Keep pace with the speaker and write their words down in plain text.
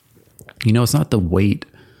It's not the weight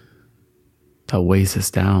that weighs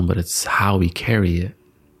us down, but it's how we carry it,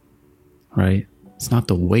 right? It's not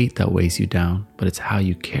the weight that weighs you down, but it's how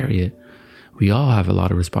you carry it. We all have a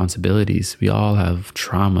lot of responsibilities. We all have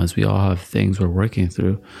traumas. We all have things we're working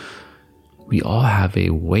through. We all have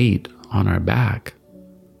a weight on our back.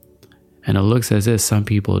 And it looks as if some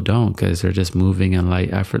people don't, because they're just moving in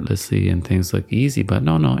light effortlessly and things look easy. But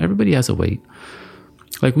no, everybody has a weight.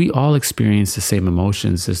 Like, we all experience the same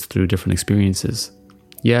emotions, just through different experiences.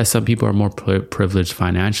 Yeah, some people are more privileged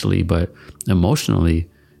financially, but emotionally,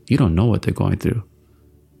 you don't know what they're going through.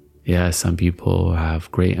 Yeah, some people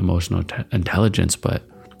have great emotional intelligence, but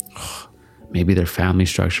maybe their family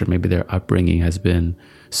structure, maybe their upbringing has been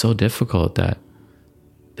so difficult that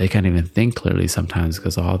they can't even think clearly sometimes,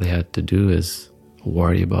 because all they had to do is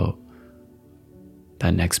worry about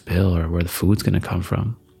that next bill or where the food's going to come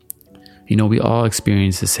from. We all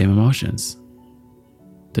experience the same emotions.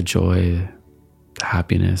 The joy, the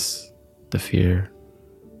happiness, the fear,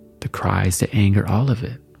 the cries, the anger, all of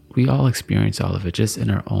it. We all experience all of it, just in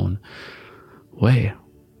our own way.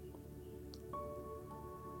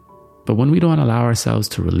 But when we don't allow ourselves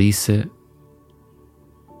to release it,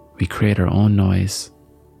 we create our own noise.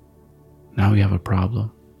 Now we have a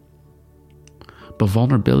problem. But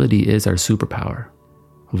vulnerability is our superpower.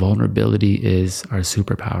 Vulnerability is our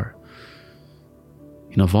superpower.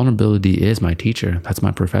 Vulnerability is my teacher. That's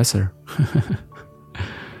my professor.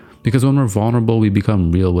 Because when we're vulnerable, we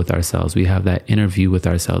become real with ourselves. We have that interview with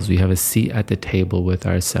ourselves. We have a seat at the table with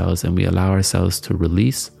ourselves, and we allow ourselves to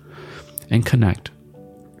release and connect.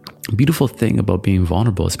 A beautiful thing about being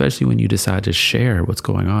vulnerable, especially when you decide to share what's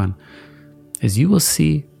going on, is you will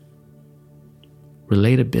see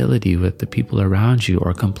relatability with the people around you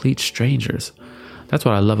or complete strangers. That's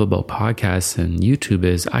what I love about podcasts and YouTube,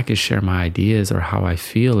 is I can share my ideas or how I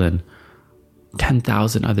feel, and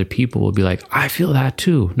 10,000 other people will be like, I feel that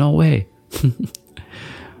too. No way.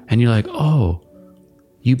 And you're like, oh,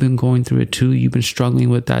 you've been going through it too. You've been struggling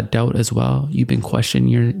with that doubt as well. You've been questioning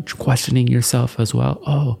yourself as well.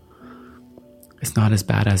 Oh, it's not as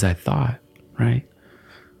bad as I thought, right?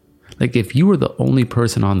 Like, if you were the only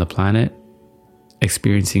person on the planet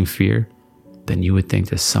experiencing fear, then you would think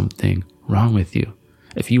there's something wrong with you.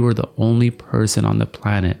 If you were the only person on the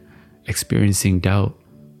planet experiencing doubt,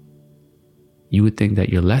 you would think that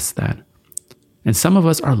you're less than. And some of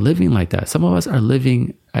us are living like that. Some of us are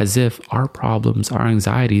living as if our problems, our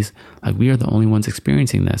anxieties, like we are the only ones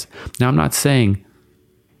experiencing this. Now, I'm not saying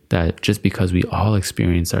that just because we all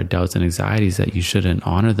experience our doubts and anxieties that you shouldn't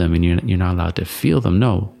honor them and you're not allowed to feel them.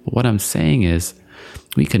 No, but what I'm saying is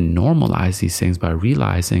we can normalize these things by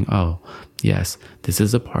realizing, oh, yes, this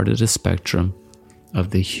is a part of the spectrum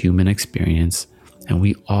of the human experience, and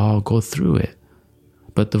we all go through it.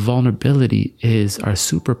 But the vulnerability is our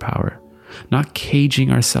superpower, not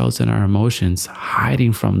caging ourselves in our emotions,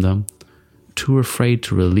 hiding from them, too afraid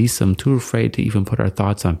to release them, too afraid to even put our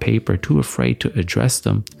thoughts on paper, too afraid to address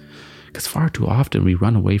them, because far too often we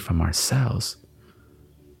run away from ourselves.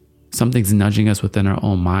 Something's nudging us within our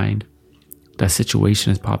own mind. That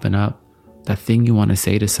situation is popping up. That thing you want to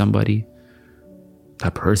say to somebody,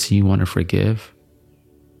 that person you want to forgive.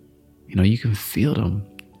 You can feel them.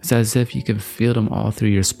 It's as if you can feel them all through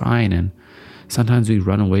your spine. And sometimes we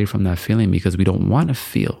run away from that feeling because we don't want to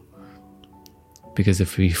feel. Because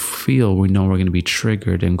if we feel, we know we're going to be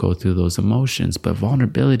triggered and go through those emotions. But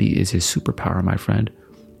vulnerability is your superpower, my friend.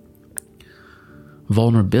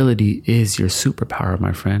 Vulnerability is your superpower,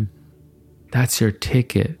 my friend. That's your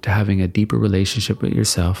ticket to having a deeper relationship with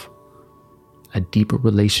yourself, a deeper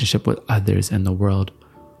relationship with others in the world,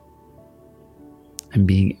 and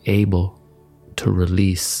being able to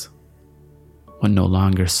release what no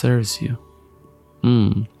longer serves you.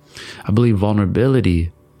 I believe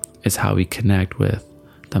vulnerability is how we connect with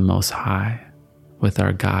the Most High, with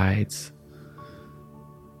our guides,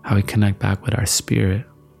 how we connect back with our spirit,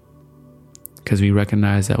 because we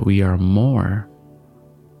recognize that we are more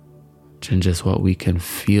than just what we can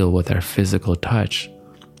feel with our physical touch.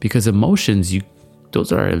 Because emotions,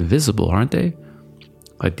 those are invisible, aren't they?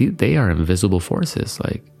 Like, they are invisible forces.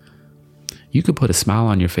 Like, you could put a smile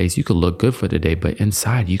on your face, you could look good for the day, but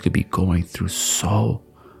inside you could be going through so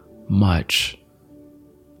much.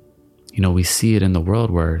 We see it in the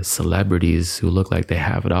world where celebrities who look like they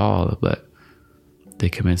have it all, but they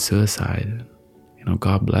commit suicide.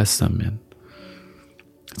 God bless them. And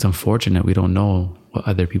it's unfortunate we don't know what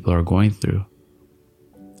other people are going through.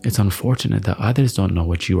 It's unfortunate that others don't know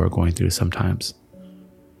what you are going through sometimes.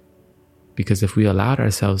 Because if we allowed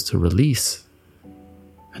ourselves to release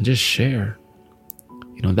and just share,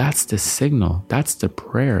 that's the signal, that's the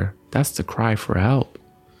prayer, that's the cry for help.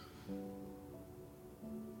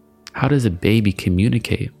 How does a baby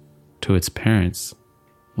communicate to its parents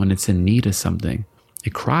when it's in need of something?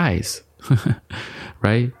 It cries,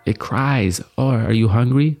 right? It cries. Oh, are you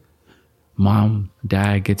hungry? Mom,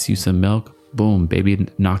 dad gets you some milk. Boom, baby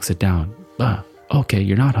knocks it down. Okay,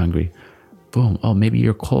 you're not hungry. Boom. Oh, maybe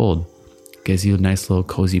you're cold. Gives you a nice little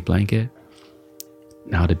cozy blanket.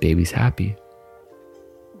 Now the baby's happy.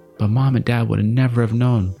 But mom and dad would have never have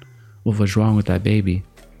known what was wrong with that baby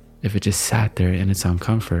if it just sat there in its own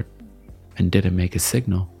comfort and didn't make a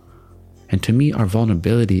signal. And to me, our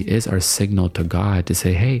vulnerability is our signal to God to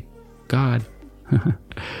say, hey, God,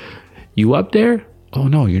 you up there? Oh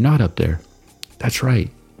no, you're not up there. That's right.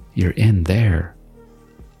 You're in there.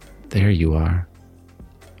 There you are.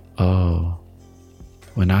 Oh,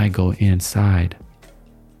 when I go inside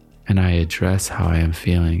and I address how I am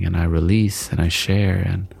feeling and I release and I share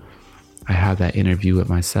and I have that interview with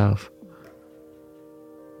myself,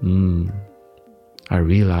 I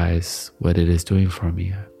realize what it is doing for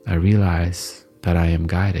me. I realize that I am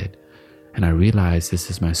guided, and I realize this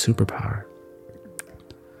is my superpower.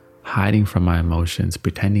 Hiding from my emotions,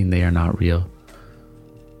 pretending they are not real,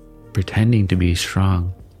 pretending to be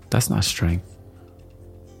strong, that's not strength.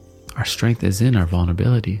 Our strength is in our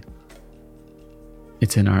vulnerability.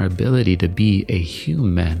 It's in our ability to be a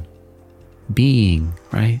human being,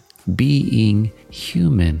 right? Being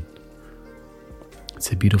human.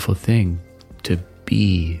 It's a beautiful thing to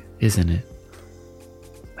be, isn't it?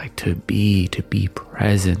 Like to be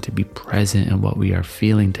present in what we are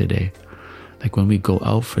feeling today. Like when we go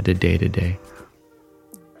out for the day to day,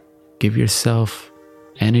 give yourself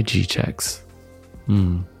energy checks.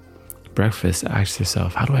 Breakfast, ask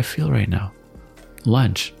yourself, how do I feel right now?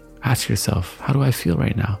 Lunch, ask yourself, how do I feel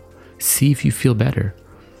right now? See if you feel better.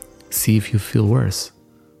 See if you feel worse.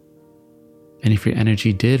 And if your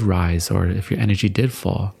energy did rise or if your energy did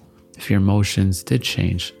fall, if your emotions did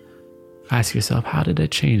change, ask yourself, how did that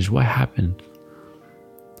change? What happened?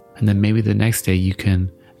 And then maybe the next day you can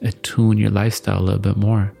attune your lifestyle a little bit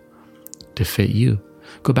more to fit you.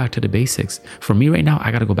 Go back to the basics. For me right now,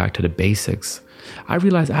 I got to go back to the basics. I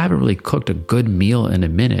realize I haven't really cooked a good meal in a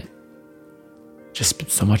minute. Just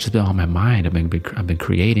so much has been on my mind. I've been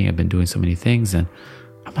creating. I've been doing so many things. And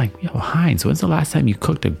I'm like, yo, Heinz, when's the last time you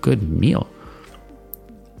cooked a good meal?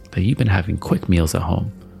 Like you've been having quick meals at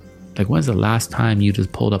home. Like when's the last time you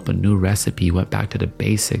just pulled up a new recipe, went back to the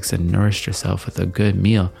basics and nourished yourself with a good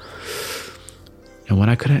meal? And when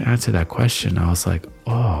I couldn't answer that question, I was like,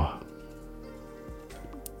 oh,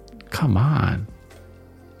 come on.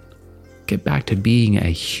 Get back to being a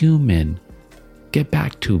human. Get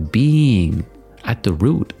back to being at the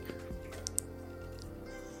root.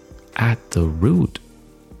 At the root.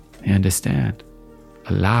 You understand?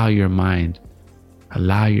 Allow your mind,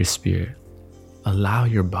 allow your spirit, allow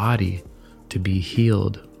your body to be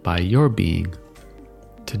healed by your being.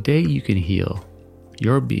 Today you can heal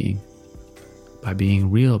your being by being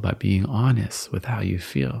real, by being honest with how you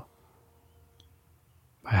feel,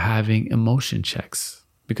 by having emotion checks.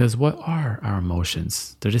 Because what are our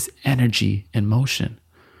emotions? They're just energy in motion.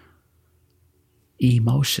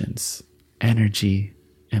 Emotions, energy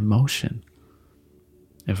in motion.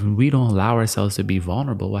 If we don't allow ourselves to be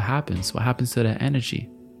vulnerable, what happens? What happens to that energy?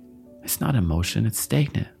 It's not emotion, it's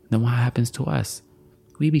stagnant. Then what happens to us?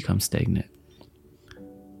 We become stagnant.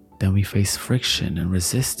 Then we face friction and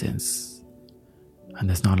resistance. And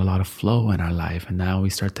there's not a lot of flow in our life. And now we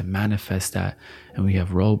start to manifest that and we have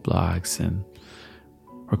roadblocks and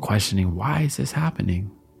we're questioning, why is this happening?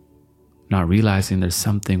 Not realizing there's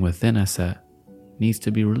something within us that needs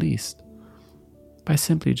to be released by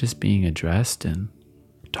simply just being addressed and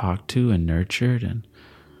talked to and nurtured. And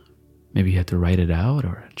maybe you have to write it out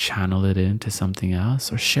or channel it into something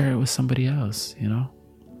else or share it with somebody else, you know?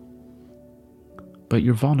 But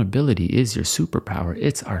your vulnerability is your superpower.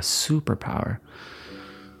 It's our superpower.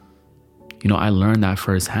 You know, I learned that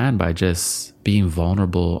firsthand by just being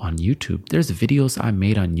vulnerable on YouTube. There's videos I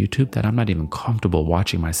made on YouTube that I'm not even comfortable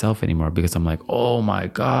watching myself anymore because I'm like, oh my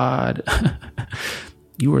God,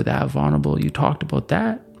 you were that vulnerable. You talked about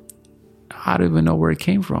that. I don't even know where it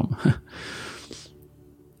came from.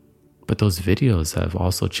 But those videos have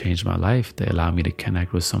also changed my life. They allow me to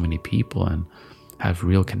connect with so many people and have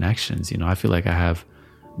real connections. You know, I feel like I have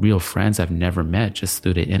real friends I've never met just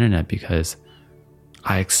through the internet because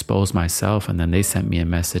I exposed myself and then they sent me a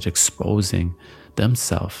message exposing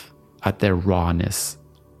themselves at their rawness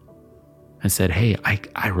and said, hey,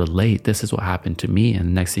 I relate. This is what happened to me. And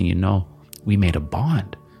the next thing you know, we made a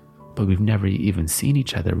bond, but we've never even seen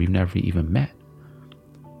each other. We've never even met.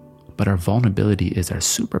 But our vulnerability is our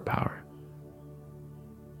superpower.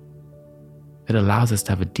 It allows us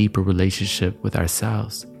to have a deeper relationship with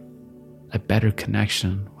ourselves. a better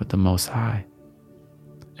connection with the Most High,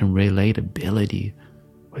 and relatability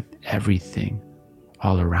with everything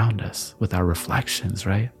all around us, with our reflections,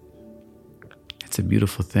 right? It's a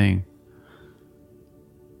beautiful thing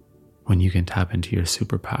when you can tap into your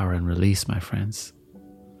superpower and release, my friends.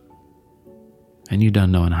 And you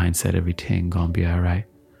don't know in hindsight everything gonna be all right.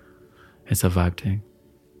 It's a vibe thing.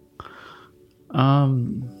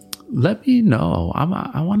 Let me know. I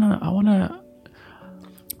wanna,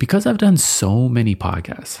 because I've done so many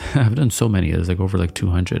podcasts. I've done so many. There's like over like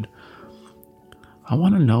 200. I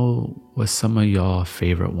want to know what some of y'all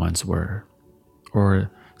favorite ones were, or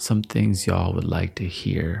some things y'all would like to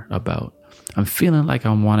hear about. I'm feeling like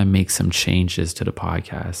I want to make some changes to the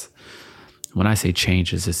podcast. When I say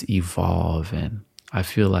changes, it's evolve, and I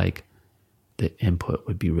feel like the input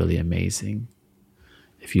would be really amazing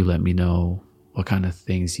if you let me know what kind of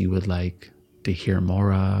things you would like to hear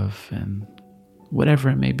more of, and whatever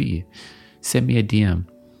it may be. Send me a DM.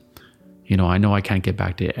 I know I can't get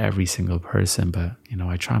back to every single person, but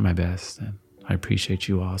I try my best, and I appreciate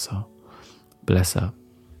you also. Bless up.